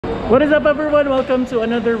What is up everyone? Welcome to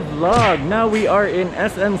another vlog. Now we are in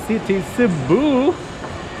SM City Cebu.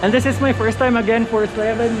 And this is my first time again for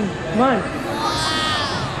 7 months.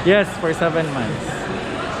 Yes, for 7 months.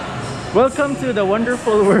 Welcome to the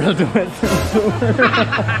wonderful world of SM Supermalls.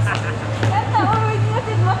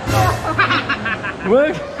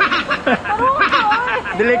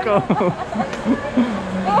 Dili ko.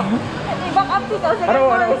 Ibang apti ka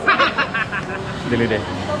sa Dili de.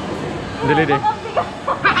 Dili de.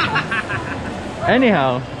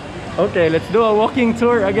 Anyhow, okay, let's do a walking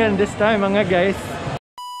tour again this time mga guys.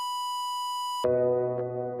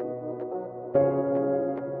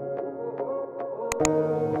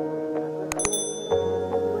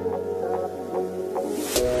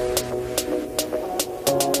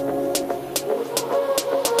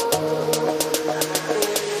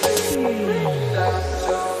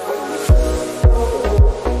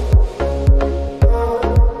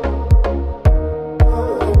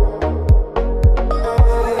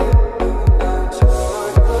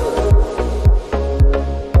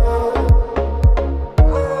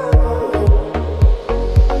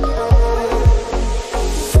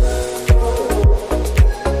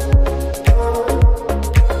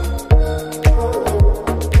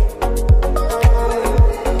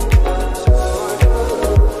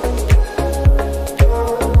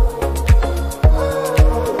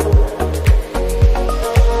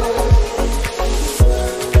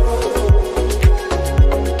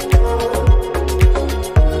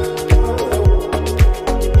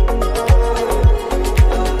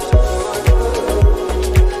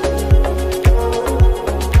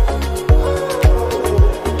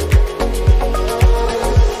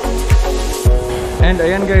 And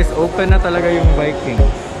ayan guys, open na talaga yung Viking.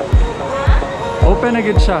 Open na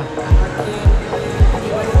gid siya.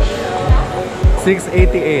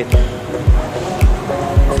 688.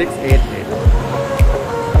 688.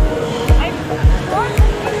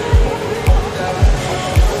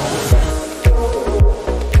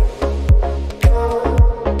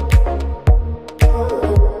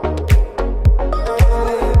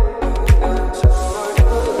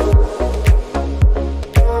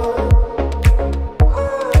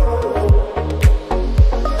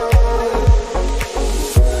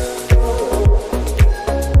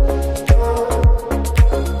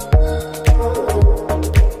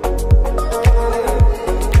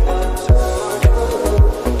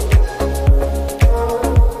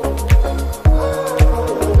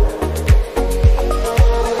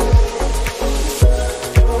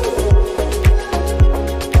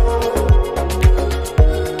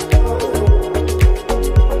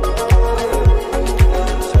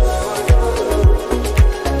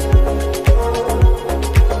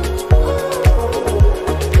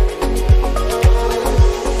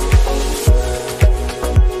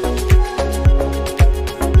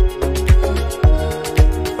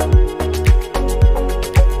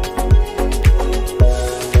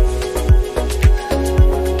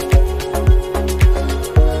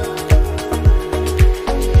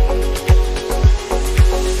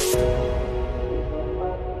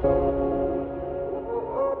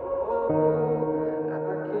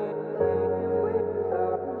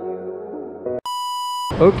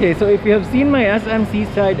 Okay, so if you have seen my SM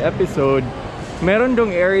Seaside episode, meron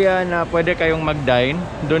dong area na pwede kayong mag-dine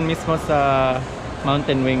doon mismo sa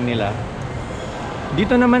mountain wing nila.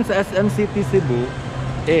 Dito naman sa SM City Cebu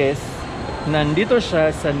is nandito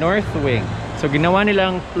siya sa north wing. So ginawa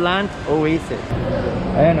nilang plant oasis.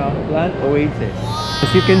 Ayan o, plant oasis.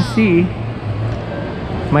 As you can see,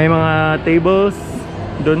 may mga tables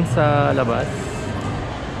doon sa labas.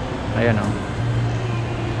 Ayan o.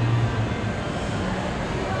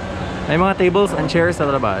 May mga tables and chairs sa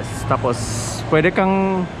labas. Tapos, pwede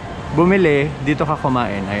kang bumili, dito ka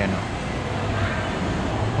kumain. Ayan o.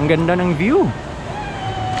 Ang ganda ng view.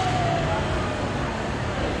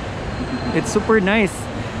 It's super nice.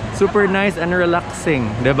 Super nice and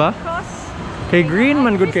relaxing. Diba? Kay green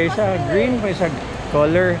man good kay siya. Green pa siya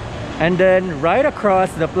color. And then, right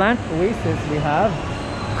across the plant oasis, we have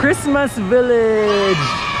Christmas Village.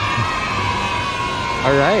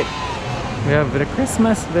 Alright. We have the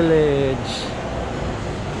Christmas Village.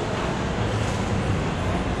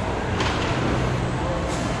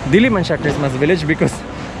 Dili man siya Christmas Village because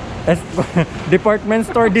department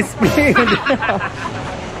store display.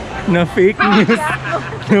 Na fake news.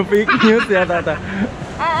 Na fake news yata.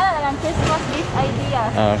 Christmas gift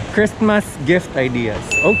ideas. Christmas gift ideas.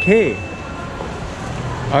 Okay.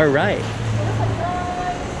 Alright.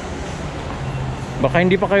 Baka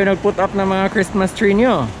hindi pa kayo nag-put up ng mga Christmas tree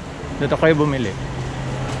nyo. Dito kayo bumili.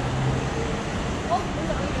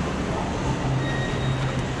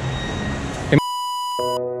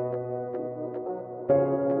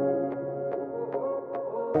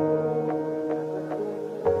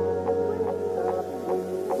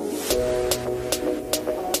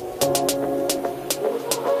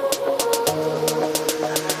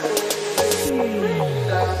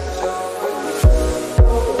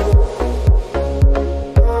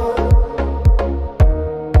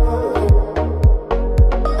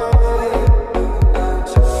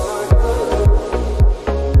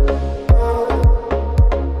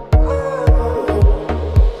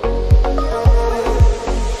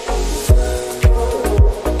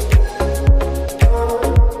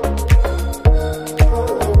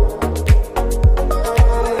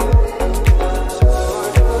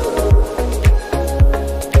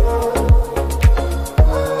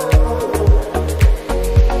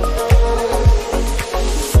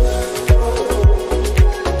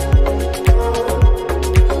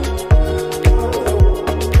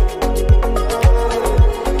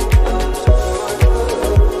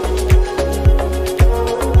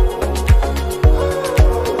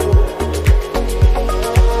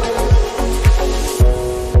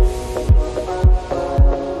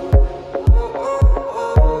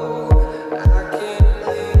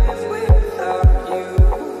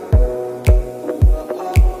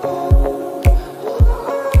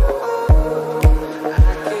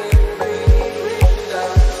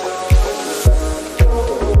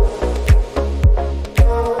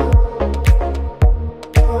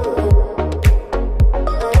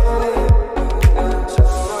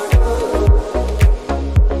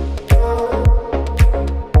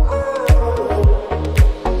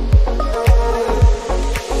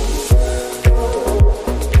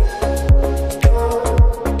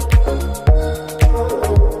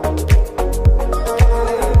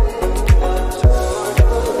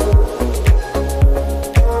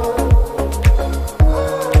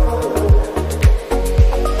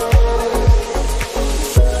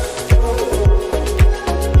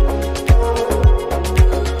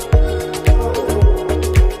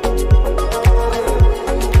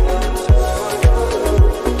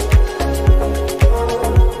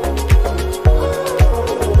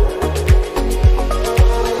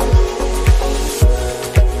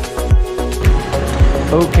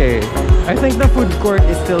 Okay, I think the food court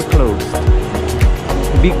is still closed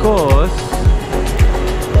because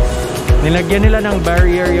nilagyan nila ng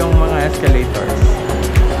barrier yung mga escalators.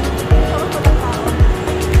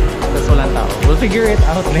 Tapos walang tao. We'll figure it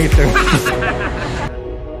out later.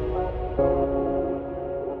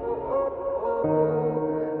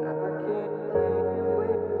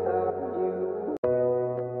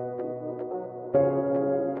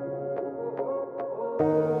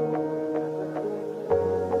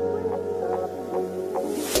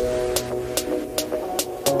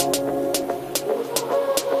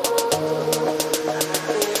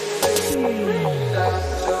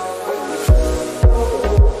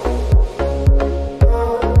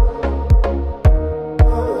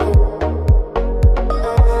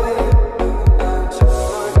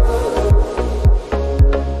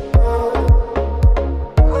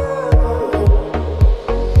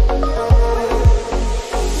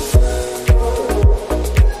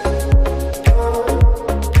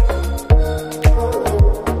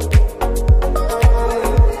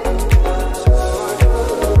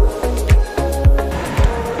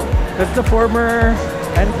 That's the former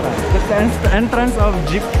entrance. That's the entrance of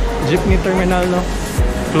jeepney terminal, no?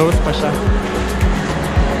 Close pa siya.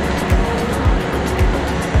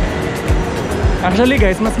 Actually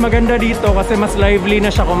guys, mas maganda dito kasi mas lively na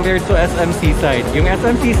siya compared to SM Seaside. Yung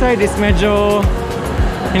SM Seaside is medyo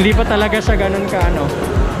hindi pa talaga siya ganun ka ano.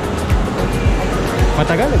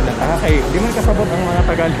 Matagalog na. Di man kasabot ang mga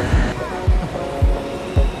Tagalog.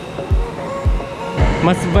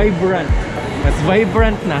 Mas vibrant.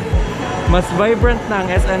 Mas vibrant na ang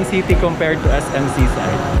SM City compared to SM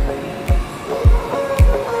Seaside.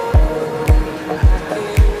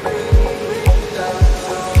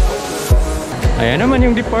 Ayan naman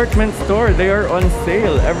yung department store. They are on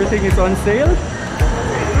sale. Everything is on sale.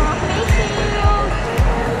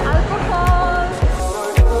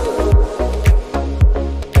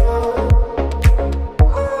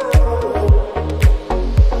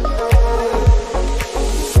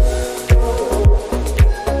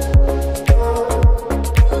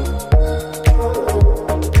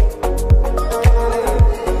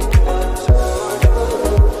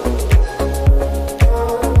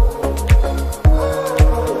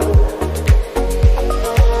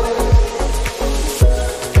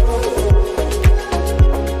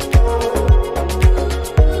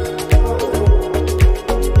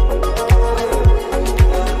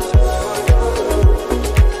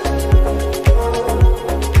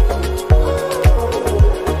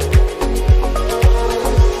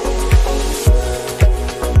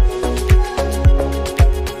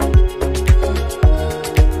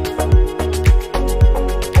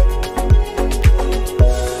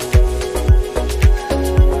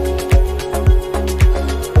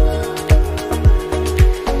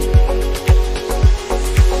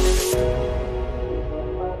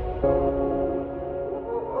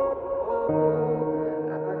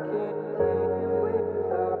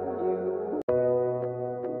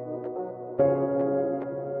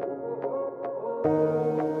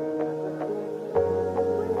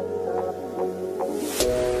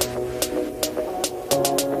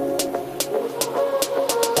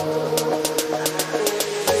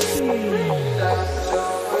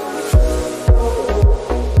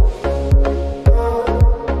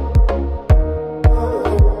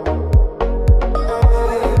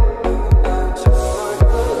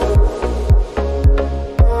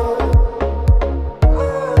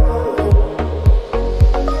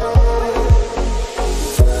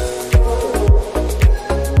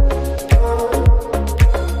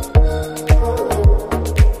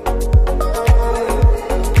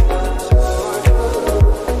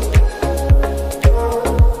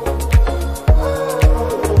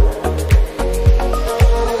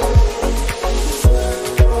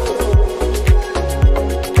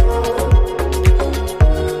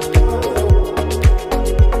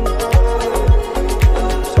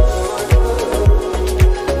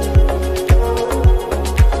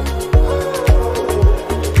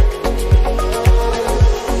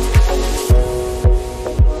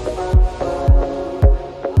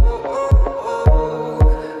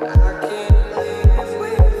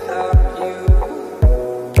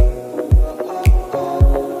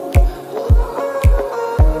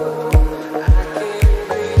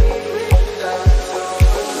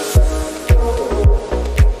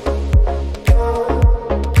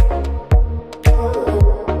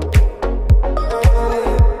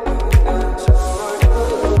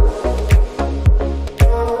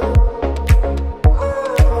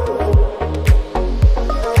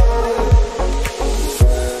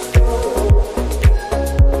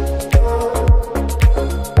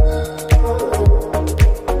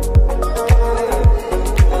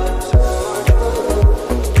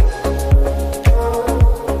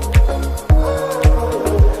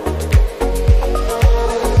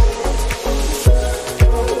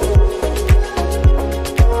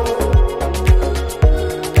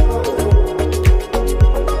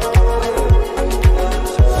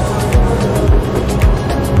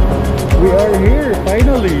 are here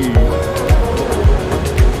finally.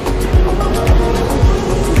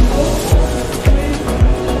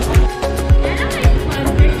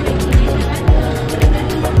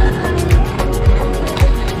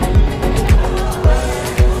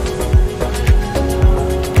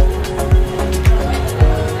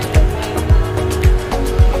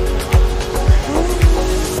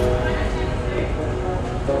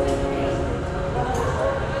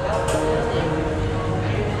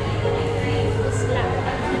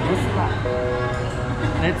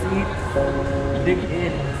 Let's eat, dig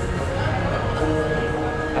in.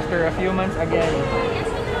 After a few months again,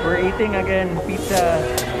 we're eating again pizza,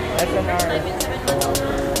 SNR.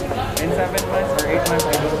 In 7 months or 8 months,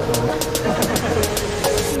 I don't know.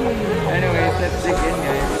 Anyways, let's dig in,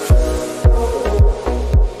 guys.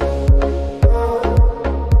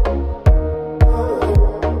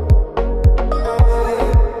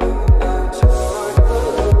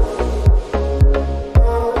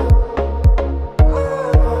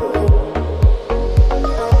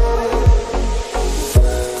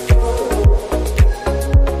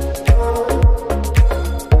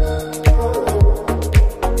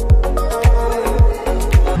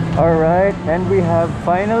 Alright, and we have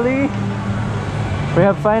finally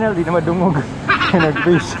na madungog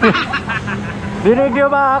nag-fish. Dinigyo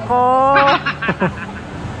ba ako?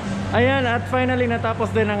 Ayan, at finally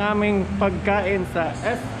natapos din ang aming pagkain sa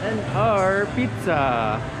SNR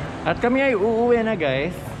Pizza. At kami ay uuwi na,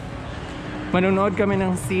 guys. Manunood kami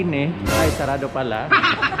ng sine. Ay, sarado pala.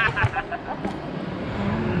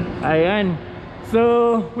 Ayan.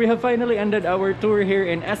 So, we have finally ended our tour here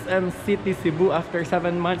in SM City Cebu after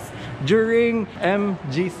 7 months during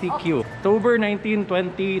MGCQ, October 19,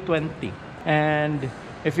 2020. And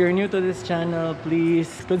if you're new to this channel,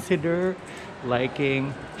 please consider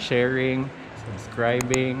liking, sharing,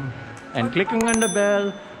 subscribing, and clicking on the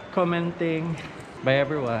bell, commenting. Bye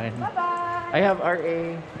everyone. Bye-bye. I have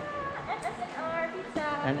RA SNR Pizza.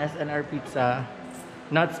 and SNR Pizza.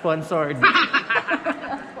 Not sponsored.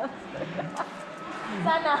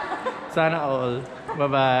 Sana. Sana all.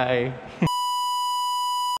 Bye-bye.